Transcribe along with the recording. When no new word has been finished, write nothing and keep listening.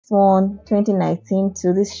one 2019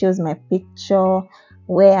 too. This shows my picture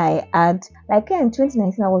where I had, like, in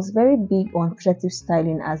 2019 I was very big on productive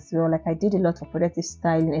styling as well. Like, I did a lot of productive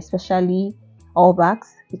styling, especially all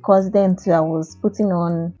backs, because then too I was putting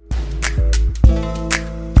on.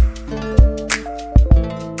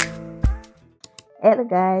 Hello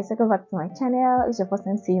guys, welcome back to my channel. It's your first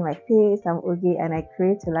time seeing my face. I'm Oge and I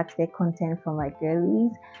create relaxed content for my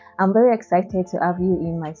girlies. I'm very excited to have you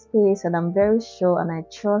in my space, and I'm very sure and I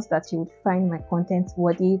trust that you would find my content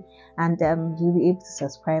worthy, and you'll be able to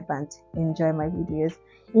subscribe and enjoy my videos.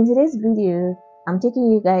 In today's video, I'm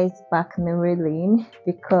taking you guys back memory lane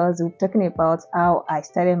because we're talking about how I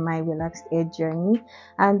started my relaxed hair journey,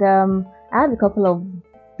 and I have a couple of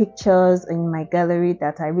pictures in my gallery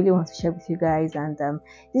that I really want to share with you guys, and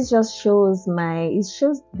this just shows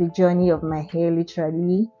the journey of my hair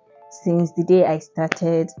literally since the day I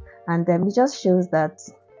started, and it just shows that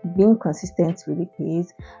being consistent really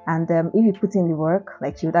pays, and if you put in the work,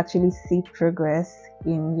 like, you would actually see progress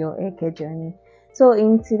in your hair care journey. So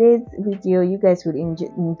in today's video, you guys will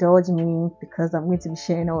indulge me because I'm going to be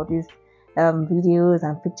sharing all these videos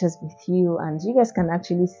and pictures with you, and you guys can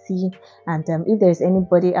actually see, and if there's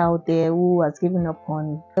anybody out there who has given up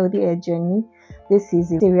on healthy hair journey, this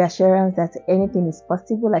is a reassurance that anything is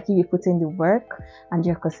possible. Like, if you put in the work and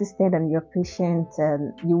you're consistent and you're patient,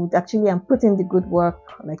 you would actually, and put in the good work,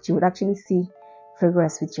 like, you would actually see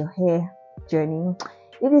progress with your hair journey.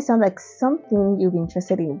 If it sounds like something you'll be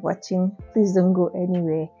interested in watching, please don't go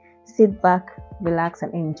anywhere. Sit back, relax,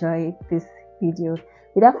 and enjoy this video.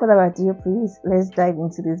 Without further ado, please, let's dive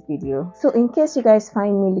into this video. So in case you guys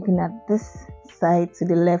find me looking at this side, to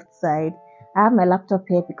the left side, I have my laptop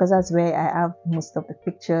here because that's where I have most of the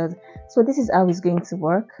pictures. So this is how it's going to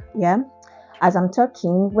work. Yeah, as I'm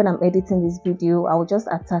talking, when I'm editing this video, I will just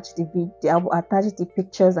attach the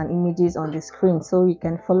pictures and images on the screen so you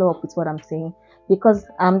can follow up with what I'm saying, because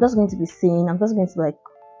I'm just going to be like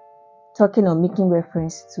talking or making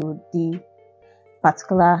reference to the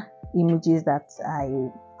particular images that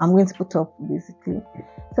I'm going to put up, basically.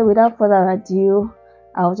 So without further ado,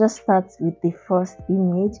 I'll just start with the first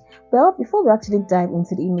image. Well, before we actually dive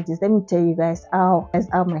into the images, let me tell you guys how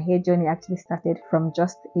my hair journey actually started from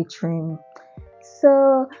just a trim.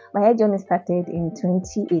 So my hair journey started in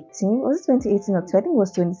 2018. Was it 2018 or 20? I think it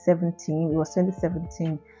was 2017. It was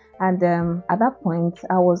 2017, and at that point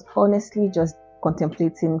I was honestly just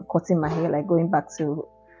contemplating cutting my hair, like going back to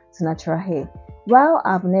natural hair. Well,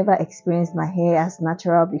 I've never experienced my hair as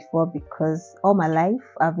natural before because all my life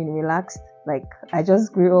I've been relaxed. Like, I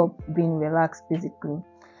just grew up being relaxed, basically.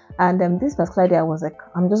 And this particular day I was like,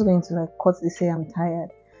 I'm just going to, like, cut this hair, I'm tired.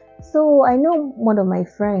 So I know one of my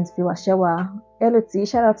friends, Fiwashewa. LOT,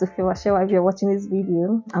 shout out to Fiwashewa if you're watching this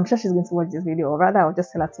video. I'm sure she's going to watch this video, or rather I'll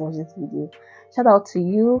just tell her to watch this video. Shout out to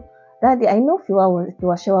you. That day I know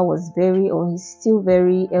Fiwashewa was he's still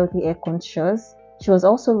very healthy hair conscious. She was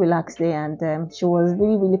also relaxed there, and she was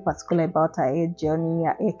really, really particular about her hair journey,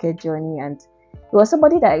 her hair care journey, and it was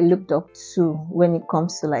somebody that I looked up to when it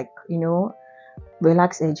comes to, like, you know,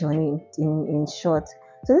 relaxed hair journey in short.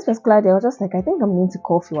 So this particular day I was just like, I think I'm going to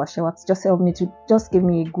call Fiwashewa to just help me, to just give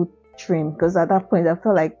me a good trim, because at that point I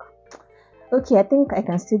felt like, okay, I think I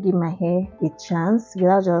can still give my hair a chance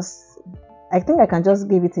I think I can just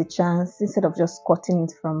give it a chance instead of just cutting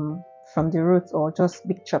it from the roots or just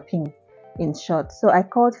big chopping, in short. So I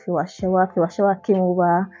called Fiwashewa. Fiwashewa came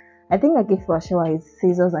over. I think I gave Fiwashewa his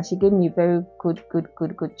scissors and she gave me a very good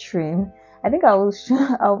trim. I think I'll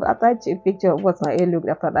attach a picture of what my hair looked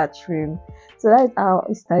after that trim. So that's how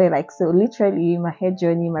it started. Like, so literally my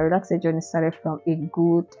relaxed hair journey started from a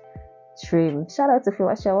good trim. Shout out to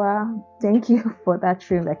Fiwashewa. Thank you for that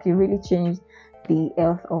trim. Like, it really changed the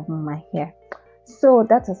health of my hair. So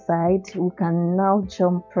that aside, we can now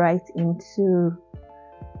jump right into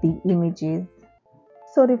the images.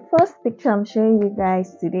 So the first picture I'm showing you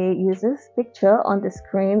guys today is this picture on the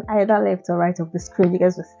screen, either left or right of the screen. You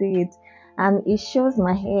guys will see it, and it shows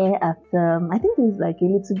my hair at I think it's like a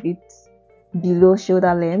little bit below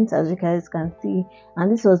shoulder length, as you guys can see.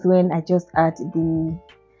 And this was when I just had I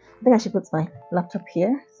think I should put my laptop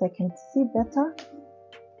here so I can see better.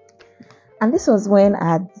 And this was when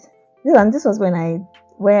I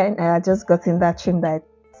just got in that trim that I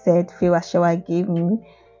said Fiwashewa gave me.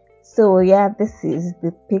 So yeah, this is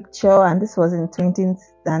the picture, and this was in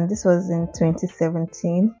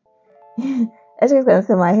 2017. As you can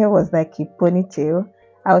see, my hair was like a ponytail.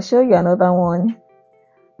 I'll show you another one.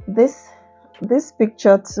 This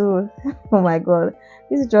picture too. Oh my god,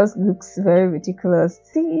 this just looks very ridiculous.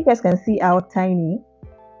 See, you guys can see how tiny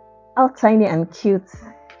and cute.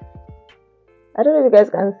 I don't know if you guys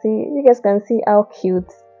can see. You guys can see how cute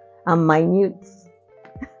and minute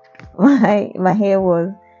my hair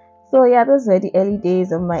was. So yeah, those were the early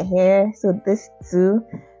days of my hair. So this too.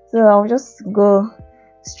 So I'll just go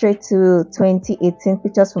straight to 2018,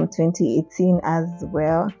 pictures from 2018 as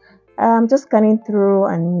well. I'm just scanning through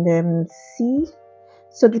and see.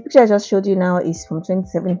 So the picture I just showed you now is from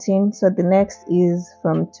 2017. So the next is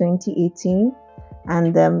from 2018.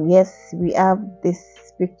 And yes, we have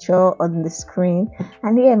this picture on the screen.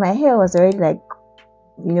 And yeah, my hair was already like,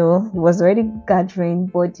 it was already gathering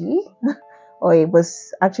body. Or it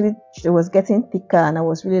was getting thicker, and I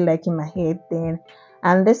was really liking my hair then.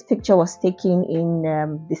 And this picture was taken in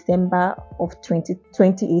December of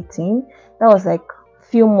 2018. That was like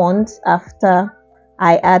few months after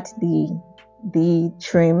I had the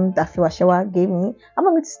trim that Fiwashawa gave me. I'm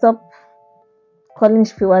going to stop calling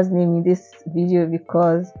Fiwa's name in this video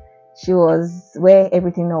because she was where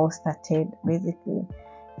everything all started basically.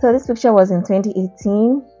 So this picture was in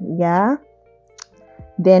 2018. Yeah.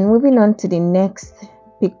 Then moving on to the next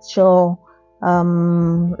picture.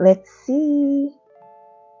 Let's see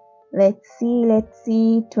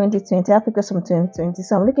 2020. I have pictures from 2020,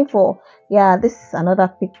 so I'm looking for, this is another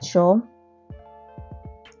picture.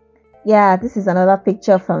 This is another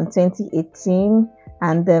picture from 2018,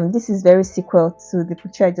 and this is very sequel to the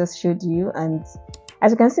picture I just showed you. And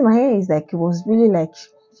as you can see, my hair is like, it was really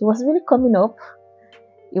coming up.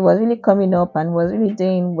 It was really coming up and was really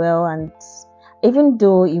doing well. And even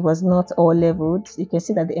though it was not all leveled, you can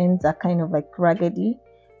see that the ends are kind of like raggedy,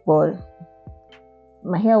 but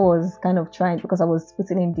my hair was kind of trying because I was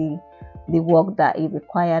putting in the work that it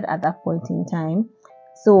required at that point in time.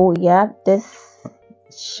 So yeah, this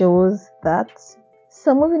shows that.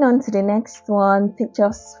 So moving on to the next one,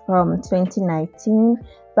 pictures from 2019.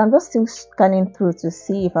 So I'm just still scanning through to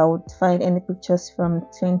see if I would find any pictures from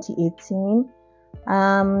 2018.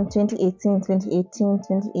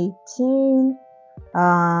 2018.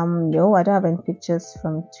 No, I don't have any pictures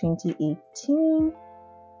from 2018.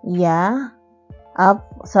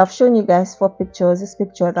 I've shown you guys 4 pictures. This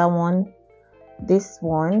picture, that one, this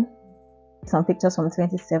one, some pictures from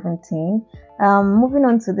 2017. Moving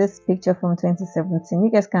on to this picture from 2017,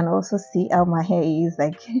 you guys can also see how my hair is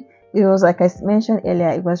like. It was like I mentioned earlier,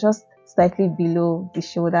 it was just slightly below the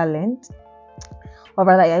shoulder length, or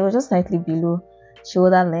rather it was just slightly below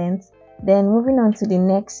shoulder length. Then moving on to the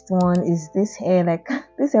next one is this hair. Like,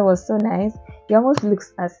 this hair was so nice. It almost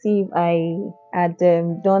looks as if I had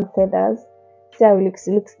done feathers. See how it looks?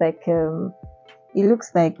 It looks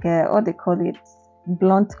like what they call it,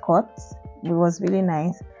 blunt cuts. It was really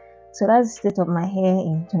nice. So that's the state of my hair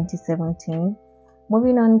in 2017.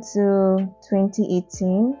 Moving on to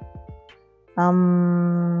 2018.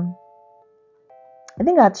 I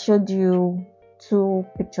think I showed you 2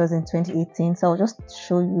 pictures in 2018, so I'll just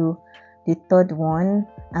show you the third one.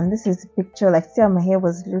 And this is the picture. Like, see how my hair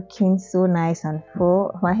was looking so nice and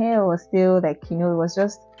full. My hair was still like,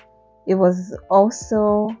 it was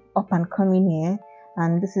also up and coming hair,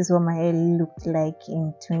 and this is what my hair looked like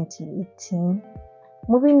in 2018.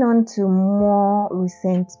 Moving on to more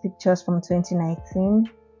recent pictures from 2019.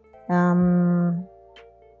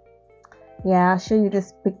 I'll show you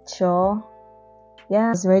this picture. It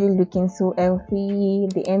was really looking so healthy.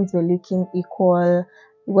 The ends were looking equal.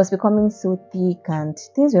 It was becoming so thick, and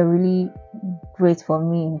things were really great for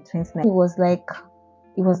me in 2019. It was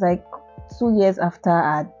like 2 years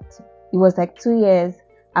after it was like 2 years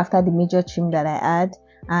after the major trim that I had.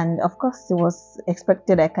 And of course, it was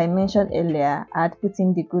expected. Like I mentioned earlier, I had put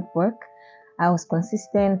in the good work. I was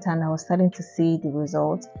consistent, and I was starting to see the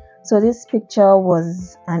results. So this picture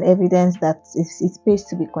was an evidence that it pays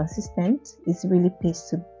to be consistent. It really pays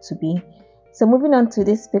to be. So moving on to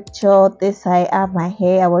this picture, I have my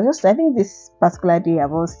hair. I think this particular day I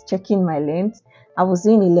was checking my length. I was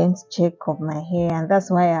doing a length check of my hair, and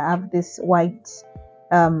that's why I have this white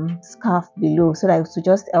scarf below, so that it would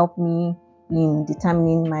just help me in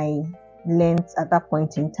determining my length at that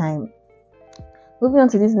point in time. Moving on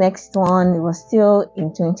to this next one, it was still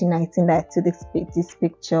in 2019 that I took this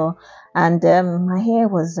picture, and my hair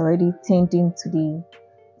was already tending to the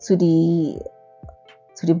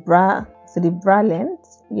bra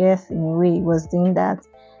length. Yes, in a way it was doing that.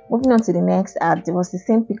 Moving on to the next ad, it was the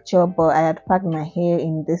same picture, but I had packed my hair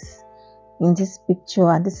in this picture,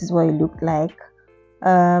 and this is what it looked like.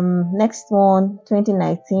 Next one,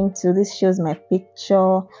 2019. So this shows my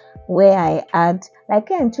picture where I had,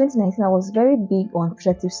 like, in 2019 I was very big on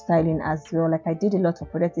protective styling as well. Like, I did a lot of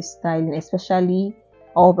protective styling, especially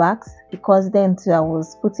all backs, because then too I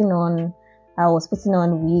was putting on I was putting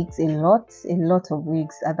on wigs, a lot of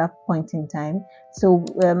wigs at that point in time. So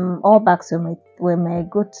all backs were my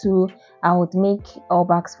go-to. I would make all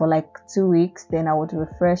backs for like 2 weeks, then I would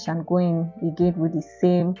refresh and go in again with the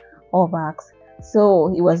same all backs.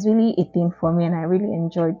 So it was really a thing for me, and I really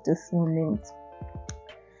enjoyed this moment.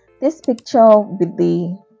 This picture with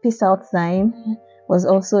the peace out sign was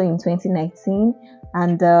also in 2019,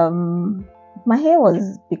 and my hair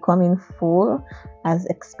was becoming full as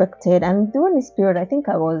expected. And during this period, I think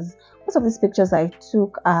most of these pictures I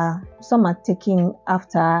took some are taken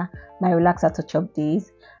after my relaxer touch-up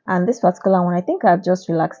days, and this particular one, I think I just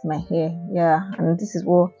relaxed my hair. Yeah, and this is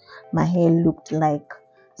what my hair looked like.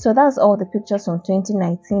 So that's all the pictures from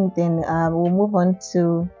 2019. Then we'll move on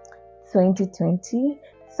to 2020.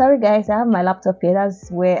 Sorry guys, I have my laptop here. That's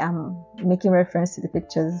where I'm making reference to the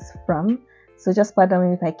pictures from, so just pardon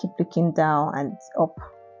me if I keep looking down and up,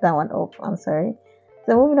 down and up. I'm sorry.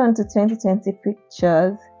 So moving on to 2020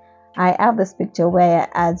 pictures, I have this picture where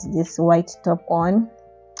I had this white top on,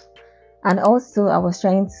 and also I was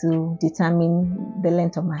trying to determine the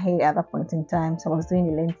length of my hair at that point in time, so I was doing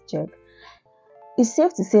the length check. It's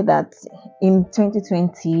safe to say that in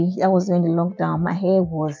 2020, I was during the lockdown, my hair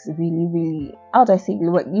was really, how do I say, it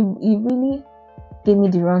really gave me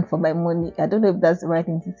the run for my money. I don't know if that's the right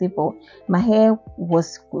thing to say, but my hair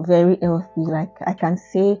was very healthy. Like, I can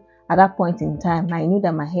say at that point in time, I knew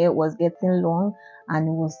that my hair was getting long and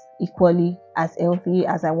it was equally as healthy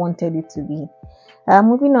as I wanted it to be.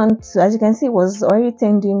 Moving on to, as you can see, it was already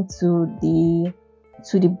tending to the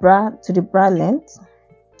bra length,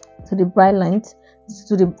 to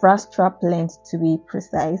the bra strap length, to be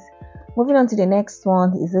precise. Moving on to the next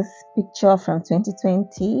one is this picture from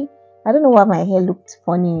 2020. I don't know why my hair looked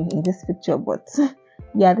funny in this picture, but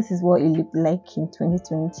yeah, this is what it looked like in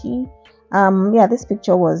 2020. Yeah, this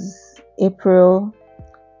picture was April.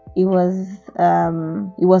 It was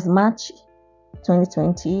March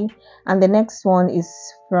 2020, and the next one is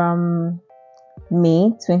from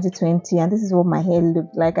May 2020, and this is what my hair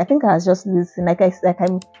looked like. I think I was just losing, like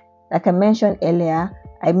I mentioned earlier,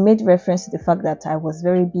 I made reference to the fact that I was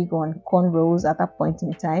very big on cornrows at that point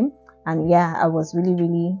in time, and yeah, I was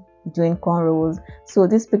really doing cornrows. So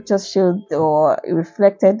this picture showed or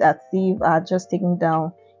reflected as if I had just taken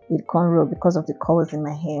down a cornrow because of the curls in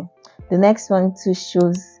my hair. The next one too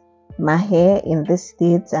shows my hair in this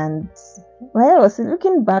state, and my hair was,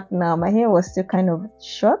 looking back now, my hair was still kind of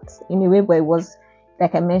short in a way, but it was,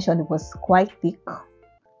 like I mentioned, it was quite thick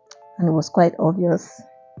and it was quite obvious.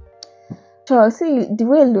 So see, the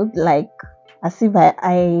way it looked like as if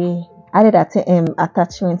I added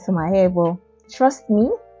attachment to my hair, but trust me,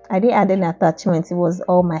 I didn't add any attachments. It was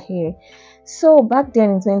all my hair. So back then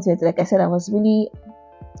in 2020, like I said, I was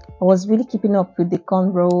really keeping up with the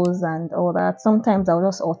cornrows and all that. Sometimes I would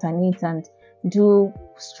just alternate and do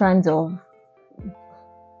strands of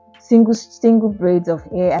single braids of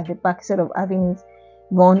hair at the back instead of having it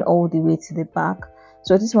run all the way to the back.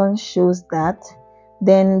 So this one shows that.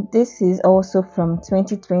 Then this is also from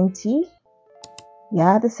 2020.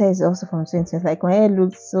 Yeah, this hair is also from 2020. Like, my hair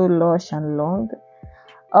looks so lush and long.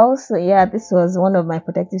 Also, yeah, this was one of my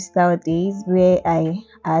protective style days where I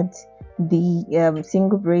had the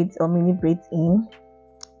single braids or mini braids in.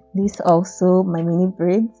 This also my mini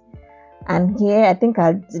braids, and here I think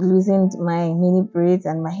I loosened my mini braids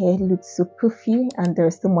and my hair looked so poofy, and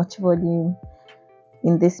there's so much volume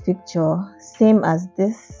in this picture. Same as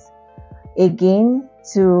this again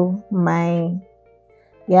to my,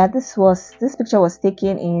 yeah, this picture was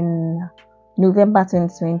taken in November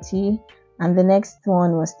 2020, and the next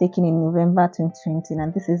one was taken in November 2020,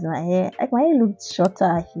 and this is my hair. Like, my hair looked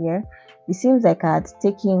shorter here. It seems like I had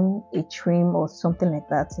taken a trim or something like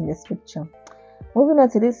that in this picture. Moving on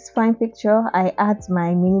to this fine picture, I had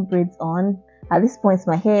my mini braids on. At this point,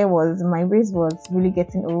 my braids was really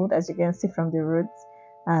getting old, as you can see from the roots.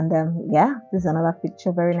 And yeah, this is another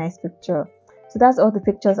picture, very nice picture. So that's all the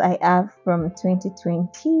pictures I have from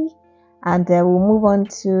 2020, and we'll move on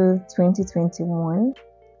to 2021.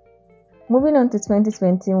 Moving on to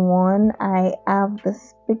 2021, I have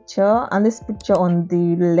this picture, and this picture on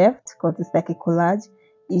the left, because it's like a collage,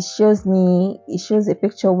 it shows a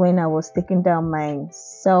picture when I was taking down my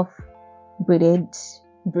self-braided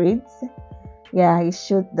braids. Yeah, it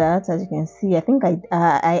showed that, as you can see. I think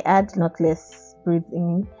I add knotless braids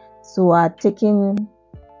in, so I had taken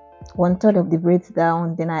 1/3 of the braids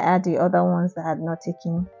down, then I add the other ones that I had not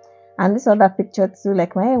taken. And this other picture too,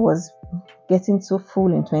 like, my hair was getting so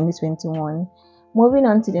full in 2021. Moving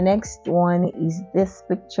on to the next one is this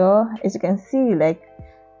picture. As you can see, like,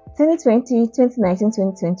 2020, 2019,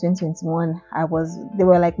 2020, 2021, they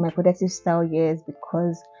were like my protective style years,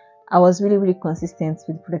 because I was really consistent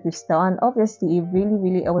with protective style, and obviously it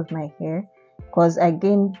really helped my hair because I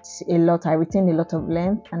gained a lot. I retained a lot of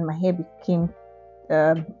length, and my hair became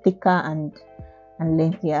thicker and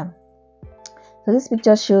lengthier. So this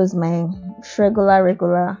picture shows my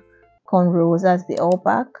regular cornrows as the all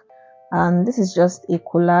back. This is just a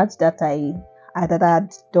collage that I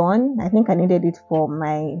had done. I think I needed it for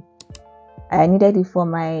my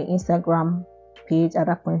Instagram page at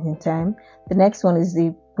that point in time. The next one is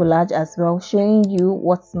the collage as well, showing you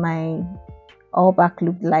what my all back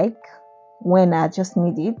looked like when I just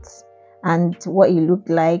made it, and what it looked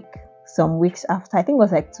like some weeks after. I think it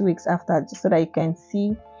was like 2 weeks after, just so that you can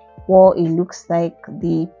see what it looks like,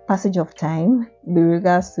 the passage of time with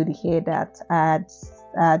regards to the hair that I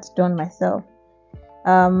had done myself.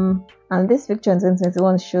 And this picture in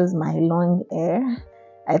 2021 shows my long hair.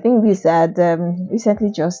 I think this had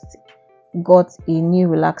recently just got a new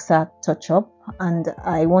relaxer touch up, and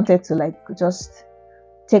I wanted to like just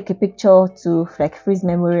take a picture to like freeze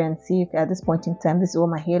memory and see if at this point in time this is what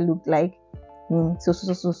my hair looked like in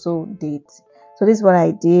so date. So this is what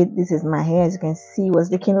I did. This is my hair. As you can see, it was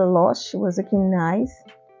looking lush, it was looking nice.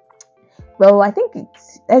 Well, I think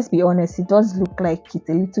let's be honest, it does look like it's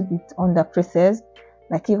a little bit under processed.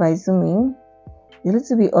 Like if I zoom in, a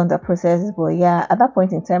little bit under processed, but yeah, at that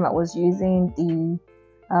point in time I was using the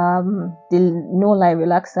no lie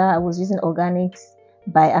relaxer. I was using Organics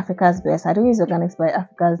by Africa's Best. I don't use Organics by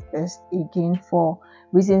Africa's Best again for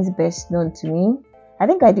reasons best known to me. I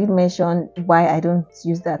think I did mention why I don't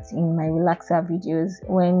use that in my relaxer videos.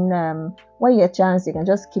 When you have a chance, you can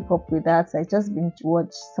just keep up with that. I just binge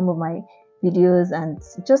watch some of my videos and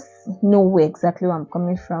just know exactly where I'm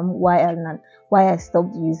coming from, why I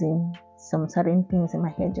stopped using some certain things in my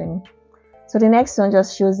hair journey. So the next one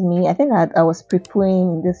just shows me, I think I was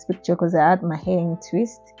preparing in this picture because I had my hair in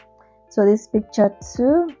twist. So this picture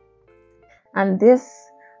too, and this,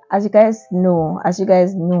 as you guys know,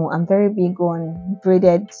 I'm very big on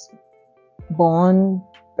braided bun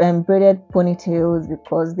and braided ponytails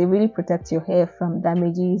because they really protect your hair from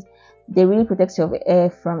damages. They really protect your hair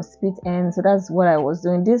from split ends. So that's what I was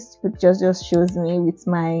doing. This picture just shows me with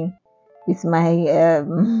my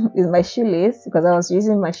shoelace, because I was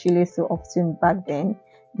using my shoelace so often back then.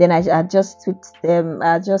 Then I just tweaked them.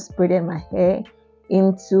 I just braided my hair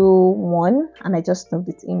into one, and I just stuffed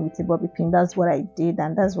it in with a bobby pin. That's what I did,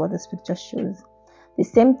 and that's what this picture shows. The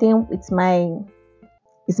same thing with my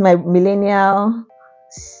millennial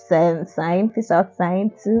sign, face out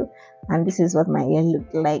sign too, and this is what my hair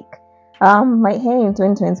looked like. My hair in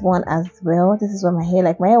 2021 as well. This is what my hair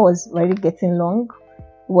like. My hair was already getting long.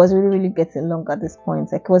 It was really getting long at this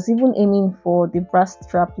point. Like, I was even aiming for the brass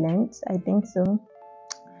strap length, I think so.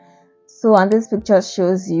 So, and this picture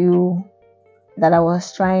shows you that I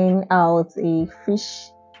was trying out a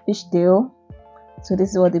fish tail. So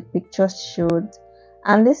this is what the picture showed.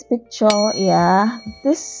 And this picture, yeah,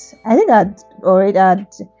 this, I think I'd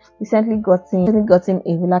recently gotten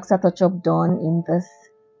a relaxer touch up done in this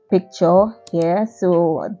picture here.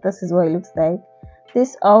 So this is what it looks like.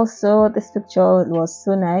 This picture was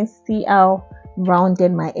so nice. See how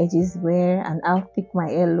rounded my edges were and how thick my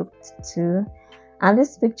hair looked too. And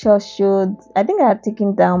this picture showed, I think I had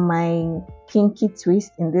taken down my kinky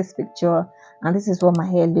twist in this picture, and this is what my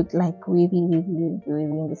hair looked like, wavy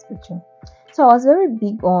in this picture. So I was very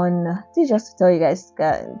big on this, just to tell you guys,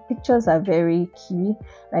 pictures are very key.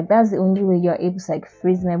 Like, that's the only way you're able to like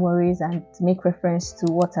freeze memories and make reference to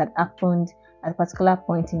what had happened at a particular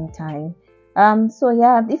point in time. So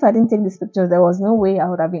yeah, if I didn't take these pictures, there was no way I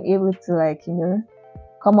would have been able to, like, you know,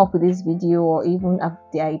 come up with this video, or even have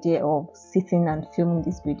the idea of sitting and filming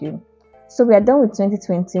this video. So we are done with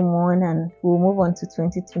 2021, and we'll move on to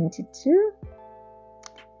 2022.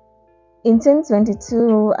 In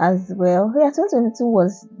 2022 as well, yeah, 2022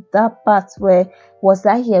 was that part where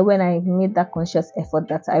when I made that conscious effort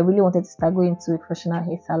that I really wanted to start going to a professional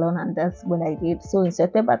hair salon, and that's when I did. So in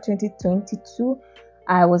September 2022,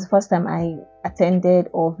 I was the first time I attended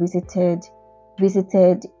or visited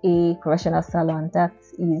a professional salon. That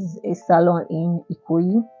is a salon in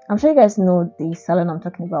Ikoyi. I'm sure you guys know the salon I'm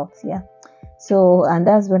talking about. Yeah. So, and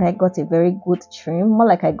that's when I got a very good trim, more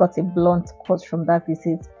like I got a blunt cut from that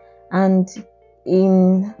visit. And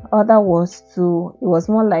in other words too, it was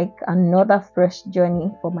more like another fresh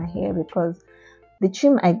journey for my hair, because the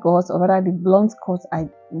trim I got, or rather the blunt cut I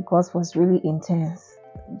got, was really intense.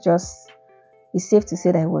 It's safe to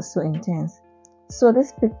say that it was so intense. So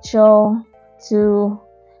this picture too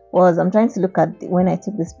was, I'm trying to look at when I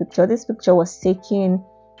took this picture. This picture was taken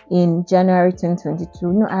in January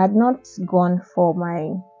 2022. No, I had not gone for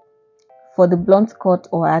the blunt cut,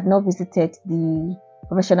 or I had not visited the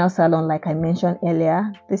professional salon like I mentioned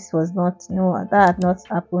earlier. This was not, no, that had not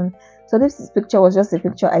happened. So this picture was just a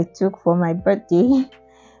picture I took for my birthday.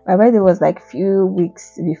 My birthday was like few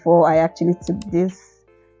weeks before I actually took this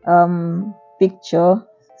picture.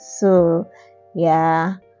 So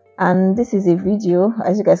yeah, and this is a video.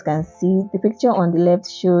 As you guys can see, the picture on the left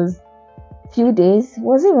shows few days,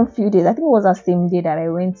 was even few days, I think it was the same day that I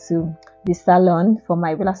went to the salon for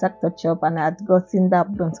my relaxer touch up, and I had gotten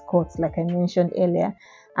that blunt cut like I mentioned earlier,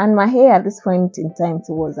 and my hair at this point in time it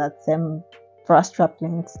was at bra strap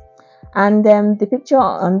length. And the picture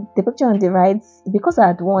on the right, because I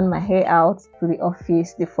had worn my hair out to the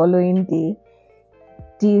office the following day,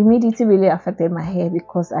 the humidity really affected my hair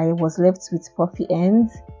because I was left with puffy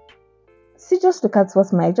ends. See, just look at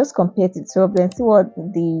what my, just compare the two of them, see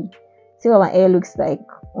what my hair looks like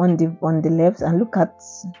on the left, and look at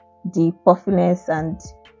the puffiness and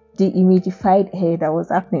the humidified hair that was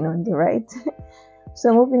happening on the right.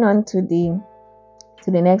 So moving on to the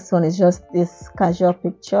next one is just this casual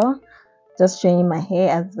picture, just showing my hair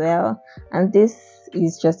as well. And this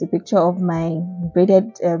is just a picture of my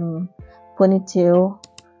braided ponytail.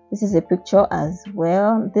 This is a picture as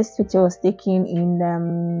well. This picture was taken in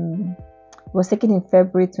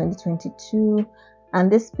February 2022,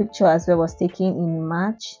 and this picture as well was taken in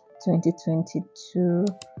March 2022.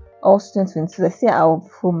 Also 2022. Let's see how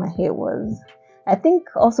full my hair was. I think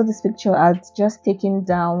also this picture I had just taken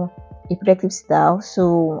down a protective style,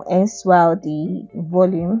 so hence while the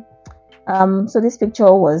volume. So this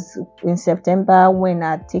picture was in September when I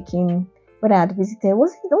had visited.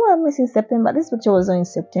 Was it the one I missed in September? This picture was not in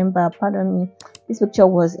September, pardon me. This picture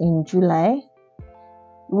was in July.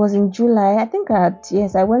 It was in July. I think I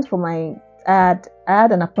went for I had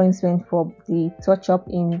an appointment for the touch up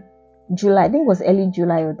in July. I think it was early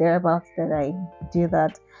July or thereabouts that I did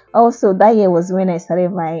that. Also, that year was when I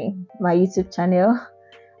started my YouTube channel.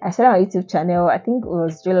 I started my YouTube channel, I think it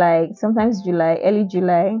was July, sometimes July, early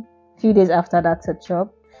July, few days after that touch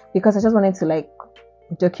up, because I just wanted to like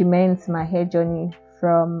document my hair journey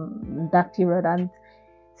from that period. And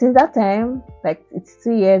since that time, like it's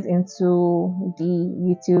 2 years into the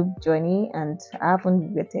YouTube journey, and I haven't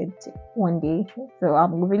regretted one day. So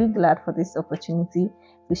I'm really glad for this opportunity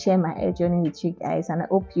to share my hair journey with you guys, and I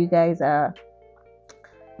hope you guys are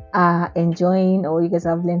enjoying, or you guys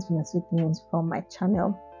have learned from the things from my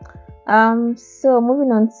channel. So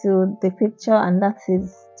moving on to the picture, and that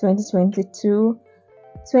is 2022,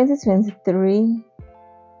 2023.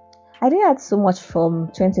 I didn't add so much from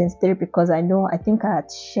 2023 because I think I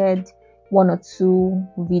had shared 1 or 2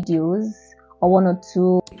 videos or 1 or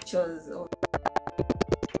 2 pictures, or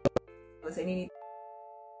was any